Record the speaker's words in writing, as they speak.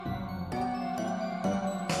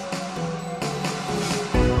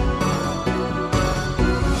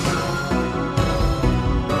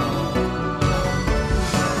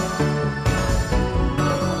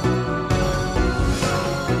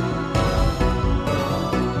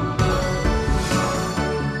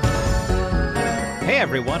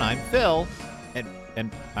everyone, I'm Phil, and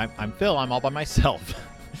I'm Phil. I'm all by myself.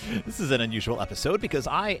 This is an unusual episode because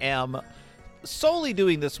I am solely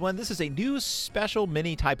doing this one. This is a new special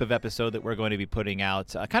mini type of episode that we're going to be putting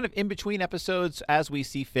out, kind of in between episodes as we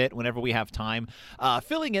see fit, whenever we have time,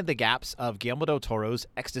 filling in the gaps of Guillermo del Toro's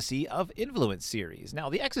Ecstasy of Influence series. Now,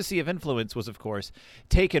 the Ecstasy of Influence was, of course,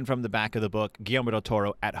 taken from the back of the book Guillermo del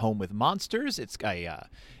Toro at Home with Monsters. It's a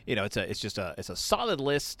it's a solid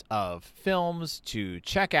list of films to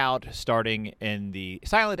check out, starting in the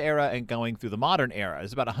silent era and going through the modern era.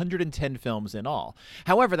 There's about 110 films in all.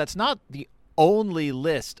 However, that's not the only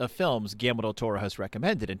list of films Guillermo del Toro has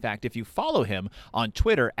recommended. In fact, if you follow him on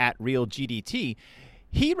Twitter at RealGDT,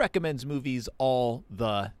 he recommends movies all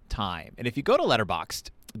the time. And if you go to Letterboxd,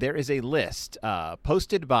 there is a list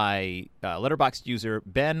posted by Letterboxd user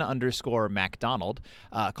Ben_MacDonald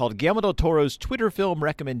called Guillermo del Toro's Twitter Film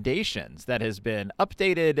Recommendations that has been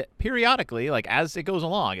updated periodically, like as it goes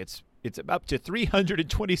along. It's up to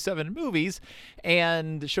 327 movies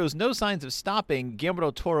and shows no signs of stopping. Guillermo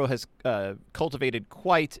del Toro has cultivated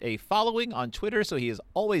quite a following on Twitter, so he is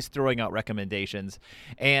always throwing out recommendations.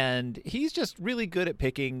 And he's just really good at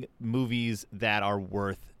picking movies that are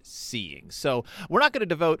worth seeing. So we're not going to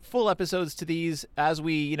devote full episodes to these. As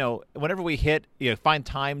we, whenever we find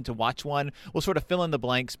time to watch one, we'll sort of fill in the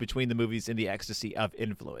blanks between the movies in the Ecstasy of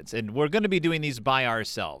Influence. And we're going to be doing these by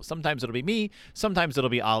ourselves. Sometimes it'll be me, sometimes it'll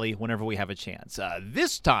be Ollie, whenever we have a chance.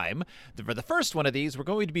 This time, for the first one of these, we're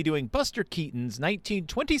going to be doing Buster Keaton's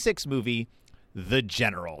 1926 movie, The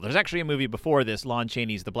General. There's actually a movie before this, Lon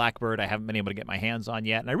Chaney's The Blackbird, I haven't been able to get my hands on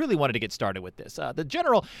yet, and I really wanted to get started with this. The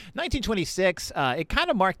General, 1926, it kind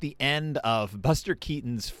of marked the end of Buster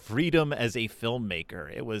Keaton's freedom as a filmmaker.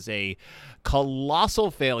 It was a colossal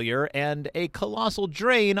failure and a colossal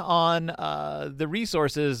drain on the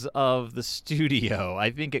resources of the studio.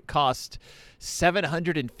 I think it cost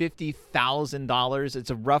 $750,000.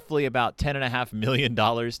 It's roughly about $10.5 million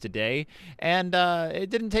today, and it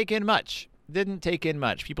didn't take in much.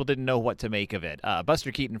 People didn't know what to make of it.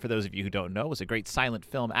 Buster Keaton, for those of you who don't know, was a great silent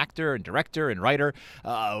film actor and director and writer,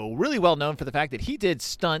 really well known for the fact that he did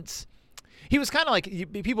stunts. He was kind of like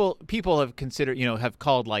people have considered, have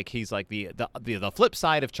called like he's like the flip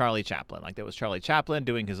side of Charlie Chaplin. Like there was Charlie Chaplin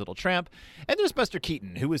doing his little tramp, and there's Buster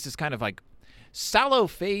Keaton, who was this kind of like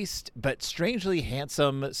sallow-faced but strangely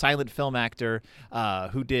handsome silent film actor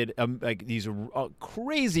who did like these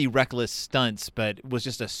crazy reckless stunts, but was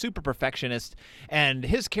just a super perfectionist. And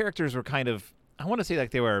his characters were kind of, I want to say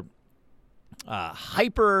like they were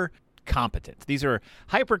hyper competent. These are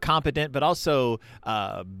hyper competent, but also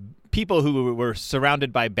people who were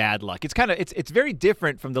surrounded by bad luck. It's very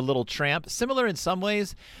different from The Little Tramp, similar in some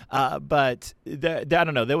ways, but I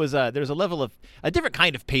don't know. There's a level of a different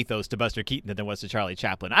kind of pathos to Buster Keaton than there was to Charlie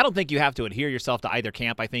Chaplin. I don't think you have to adhere yourself to either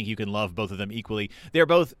camp. I think you can love both of them equally. They're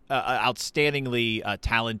both outstandingly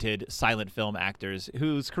talented silent film actors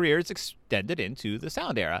whose careers extended into the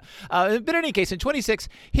sound era. But in any case, in 26,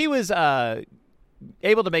 he was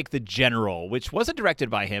able to make The General, which wasn't directed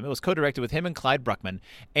by him. It was co-directed with him and Clyde Bruckman,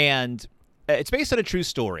 and it's based on a true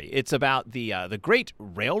story. It's about the Great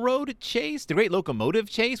Railroad Chase, the Great Locomotive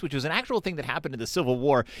Chase, which was an actual thing that happened in the Civil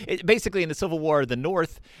War. Basically, in the Civil War, the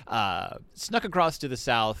North snuck across to the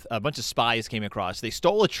South. A bunch of spies came across. They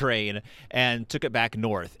stole a train and took it back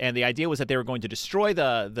north. And the idea was that they were going to destroy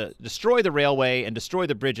the railway and destroy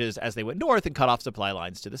the bridges as they went north and cut off supply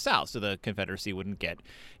lines to the South, so the Confederacy wouldn't get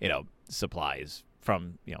supplies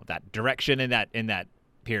from that direction in that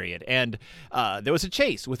period. And there was a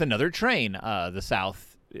chase with another train. The South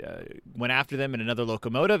went after them in another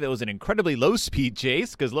locomotive. It was an incredibly low-speed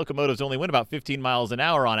chase because locomotives only went about 15 miles an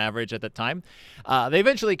hour on average at that time. They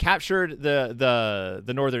eventually captured the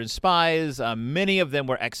Northern spies. Many of them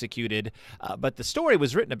were executed, but the story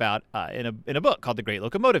was written about in a book called The Great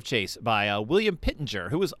Locomotive Chase by William Pittenger,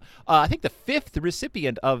 who was, I think, the 5th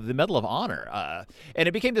recipient of the Medal of Honor. And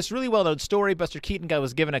it became this really well-known story. Buster Keaton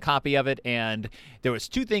was given a copy of it, and there was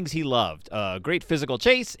two things he loved: great physical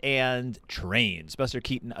chase and trains. Buster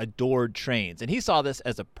Keaton adored trains, and he saw this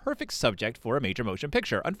as a perfect subject for a major motion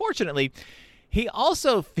picture. Unfortunately, he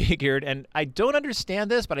also figured, and I don't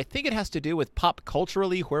understand this, but I think it has to do with pop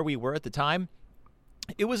culturally where we were at the time.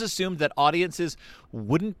 It was assumed that audiences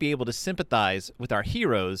wouldn't be able to sympathize with our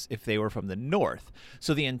heroes if they were from the North.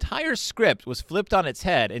 So the entire script was flipped on its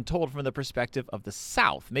head and told from the perspective of the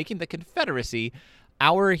South, making the Confederacy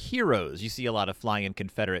our heroes. You see a lot of flying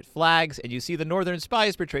Confederate flags, and you see the Northern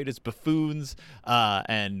spies portrayed as buffoons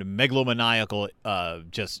and megalomaniacal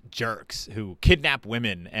just jerks who kidnap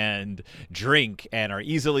women and drink and are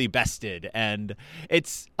easily bested. And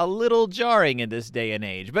it's a little jarring in this day and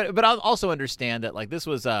age. But I'll also understand that, like, this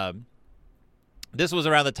was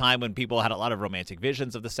around the time when people had a lot of romantic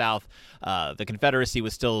visions of the South. The Confederacy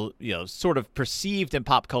was still, sort of perceived in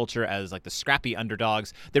pop culture as like the scrappy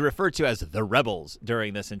underdogs. They referred to as the rebels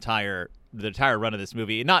during the entire run of this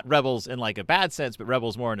movie. Not rebels in like a bad sense, but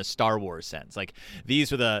rebels more in a Star Wars sense. Like,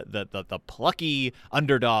 these were the plucky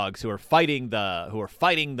underdogs who are fighting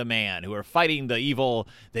the man, who are fighting the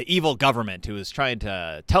evil government who is trying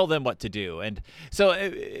to tell them what to do. And so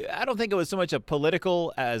I don't think it was so much a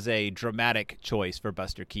political as a dramatic choice for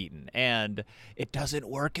Buster Keaton. And it doesn't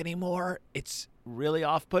work anymore. It's really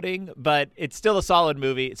off-putting, but it's still a solid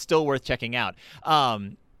movie. It's still worth checking out.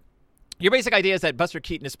 Your basic idea is that Buster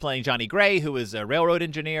Keaton is playing Johnny Gray, who is a railroad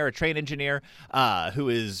engineer, a train engineer, who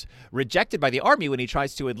is rejected by the Army when he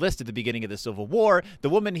tries to enlist at the beginning of the Civil War.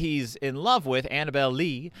 The woman he's in love with, Annabelle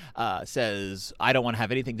Lee, says, "I don't want to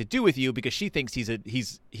have anything to do with you," because she thinks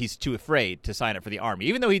he's too afraid to sign up for the Army.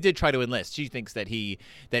 Even though he did try to enlist, she thinks that he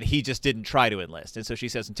just didn't try to enlist. And so she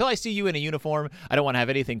says, "Until I see you in a uniform, I don't want to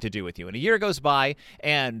have anything to do with you." And a year goes by,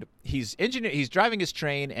 and he's driving his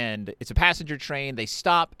train, and it's a passenger train. They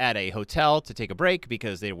stop at a hotel to take a break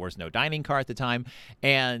because there was no dining car at the time.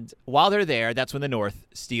 And while they're there, that's when the North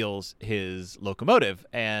steals his locomotive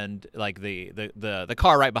and like the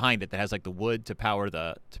car right behind it that has like the wood to power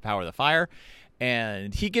the fire.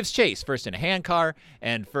 And he gives chase first in a hand car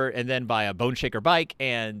and then by a bone shaker bike,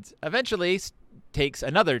 and eventually takes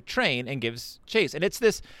another train and gives chase. And it's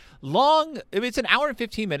this long, it's an hour and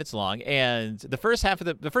 15 minutes long, and the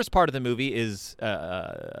first part of the movie is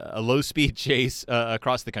a low-speed chase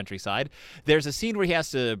across the countryside. There's a scene where he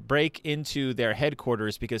has to break into their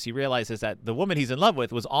headquarters because he realizes that the woman he's in love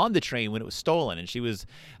with was on the train when it was stolen, and she was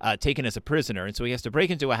taken as a prisoner, and so he has to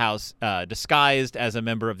break into a house disguised as a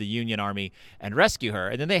member of the Union Army and rescue her,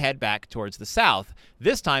 and then they head back towards the South.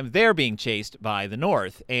 This time, they're being chased by the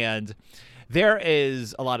North, and there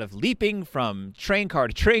is a lot of leaping from train car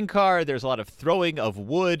to train car. There's a lot of throwing of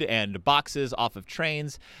wood and boxes off of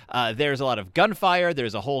trains. There's a lot of gunfire.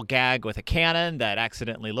 There's a whole gag with a cannon that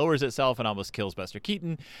accidentally lowers itself and almost kills Buster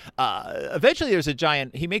Keaton. Eventually,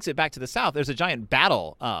 he makes it back to the South. There's a giant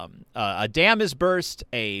battle. A dam is burst.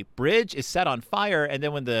 A bridge is set on fire. And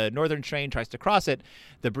then when the Northern train tries to cross it,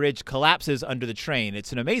 the bridge collapses under the train.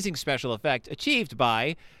 It's an amazing special effect achieved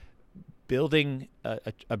by building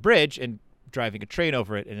a bridge and driving a train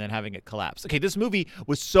over it and then having it collapse. Okay, this movie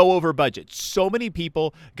was so over budget. So many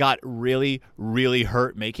people got really, really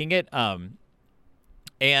hurt making it.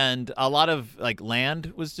 And a lot of like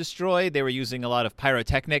land was destroyed. They were using a lot of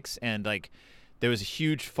pyrotechnics, and like there was a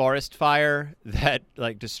huge forest fire that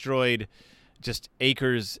like destroyed just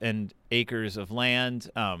acres and acres of land.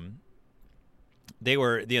 They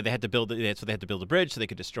had to build a bridge so they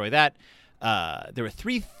could destroy that. There were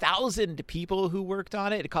 3,000 people who worked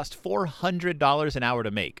on it. It cost $400 an hour to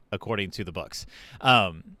make, according to the books.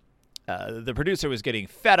 The producer was getting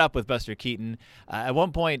fed up with Buster Keaton. At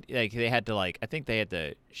one point, they had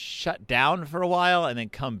to shut down for a while and then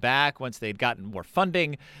come back once they'd gotten more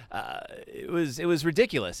funding. It was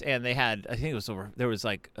ridiculous, and they had, I think it was there was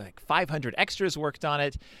like 500 extras worked on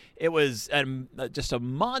it. It was just a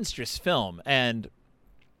monstrous film, and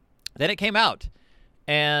then it came out,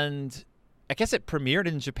 and I guess it premiered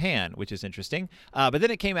in Japan, which is interesting. But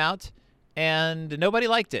then it came out, and nobody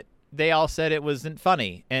liked it. They all said it wasn't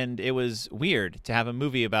funny, and it was weird to have a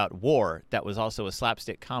movie about war that was also a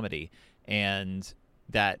slapstick comedy, and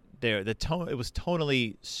that the tone, it was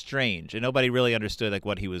tonally strange, and nobody really understood like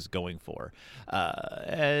what he was going for.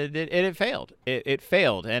 And it failed. It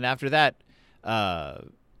failed, and after that,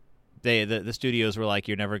 the studios were like,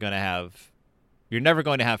 "You're never going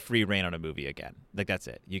to have free reign on a movie again. Like, that's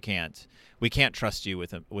it. We can't trust you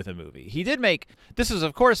with a movie." He did make, this was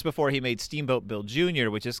of course before he made Steamboat Bill Jr.,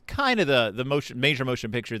 which is kind of the major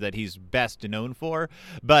motion picture that he's best known for.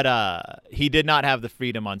 But he did not have the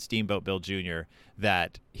freedom on Steamboat Bill Jr.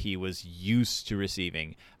 that he was used to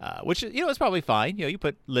receiving, which is probably fine. You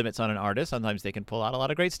put limits on an artist. Sometimes they can pull out a lot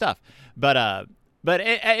of great stuff. But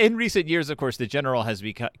in recent years, of course, The General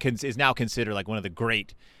is now considered like one of the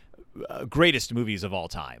greatest movies of all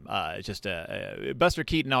time. Buster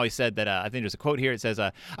Keaton always said that, I think there's a quote here. It says,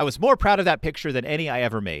 "I was more proud of that picture than any I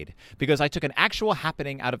ever made because I took an actual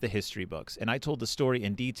happening out of the history books and I told the story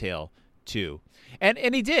in detail too." And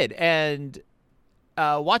he did. And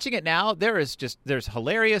watching it now, there's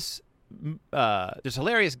hilarious there's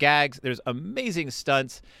hilarious gags. There's amazing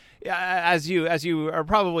stunts. As you are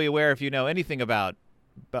probably aware, if you know anything about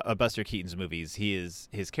Buster Keaton's movies, his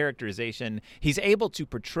characterization. He's able to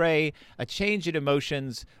portray a change in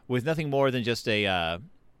emotions with nothing more than just a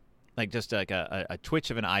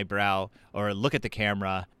twitch of an eyebrow or a look at the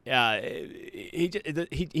camera. He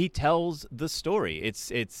tells the story.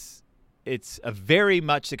 It's a very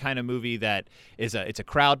much the kind of movie that it's a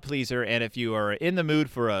crowd pleaser, and if you are in the mood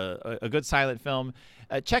for a good silent film,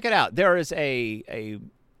 check it out. There is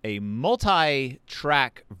a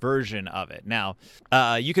multi-track version of it. Now,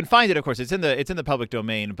 you can find it, of course. It's in the public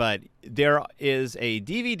domain, but there is a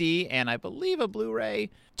DVD and I believe a Blu-ray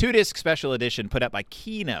 2-disc special edition put out by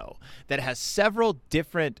Kino that has several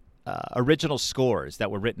different original scores that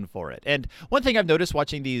were written for it. And one thing I've noticed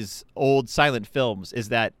watching these old silent films is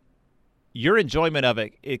that your enjoyment of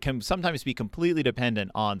it can sometimes be completely dependent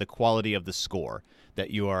on the quality of the score that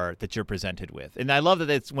you're presented with. And I love that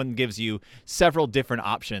this one gives you several different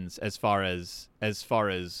options as far as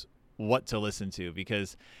what to listen to,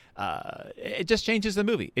 because it just changes the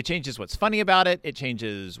movie. It changes what's funny about it. It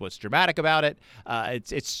changes what's dramatic about it.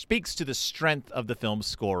 It speaks to the strength of the film's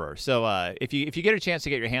scorer. So if you get a chance to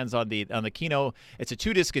get your hands on the Kino, it's a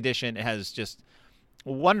 2-disc edition. It has just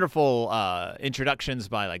wonderful introductions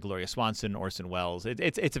by like Gloria Swanson, Orson Welles.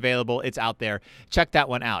 It's available. It's out there. Check that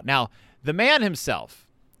one out. Now, the man himself,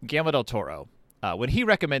 Guillermo del Toro, when he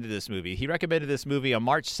recommended this movie on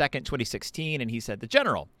March 2nd, 2016, and he said, "The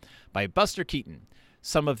General" by Buster Keaton.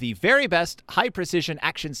 Some of the very best high-precision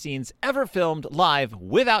action scenes ever filmed live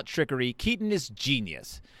without trickery. Keaton is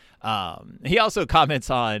genius. He also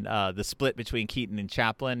comments on the split between Keaton and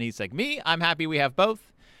Chaplin. He's like, I'm happy we have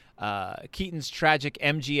both. Keaton's tragic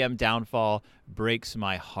MGM downfall breaks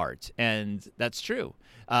my heart. And that's true.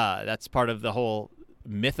 That's part of the whole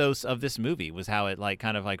mythos of this movie, was how it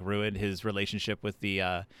kind of ruined his relationship with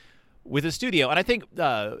the studio. And I think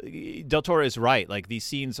Del Toro is right. Like, these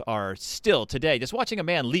scenes are still today, just watching a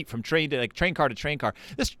man leap from train car to train car.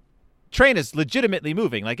 This train is legitimately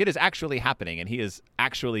moving. Like, it is actually happening, and he is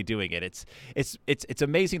actually doing it. It's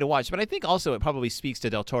amazing to watch. But I think also it probably speaks to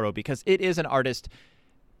Del Toro because it is an artist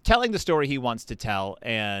telling the story he wants to tell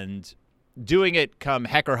and doing it come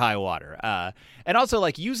heck or high water. And also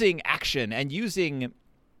using action and using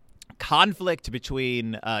conflict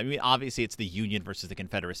between, obviously it's the Union versus the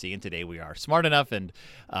Confederacy, and today we are smart enough and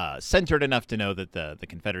centered enough to know that the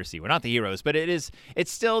Confederacy were not the heroes, but it's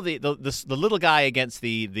still the little guy against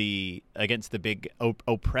the big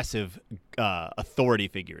oppressive authority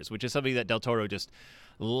figures, which is something that Del Toro just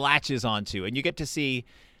latches onto, and you get to see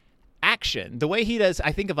action the way he does.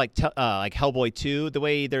 I think of like Hellboy 2, the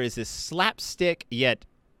way there is this slapstick yet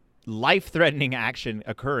life-threatening action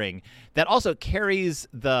occurring that also carries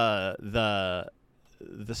the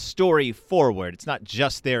story forward. It's not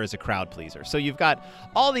just there as a crowd pleaser. So you've got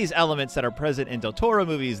all these elements that are present in Del Toro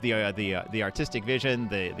movies: the artistic vision,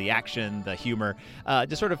 the action, the humor,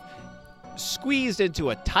 just sort of squeezed into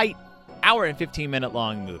a tight hour and 15-minute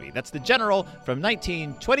long movie. That's The General from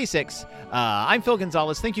 1926. I'm Phil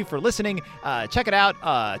Gonzalez. Thank you for listening. Check it out.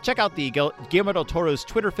 Check out the Guillermo del Toro's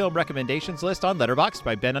Twitter film recommendations list on Letterboxd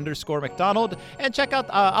by Ben_McDonald, and check out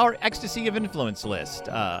our Ecstasy of Influence list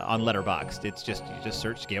on Letterboxd. It's you just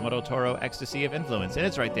search Guillermo del Toro Ecstasy of Influence, and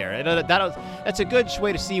it's right there. And that's a good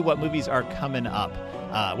way to see what movies are coming up.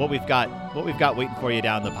 What we've got waiting for you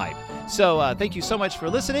down the pipe. So thank you so much for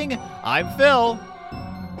listening. I'm Phil.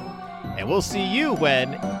 And we'll see you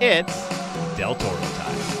when it's Del Toro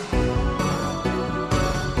time.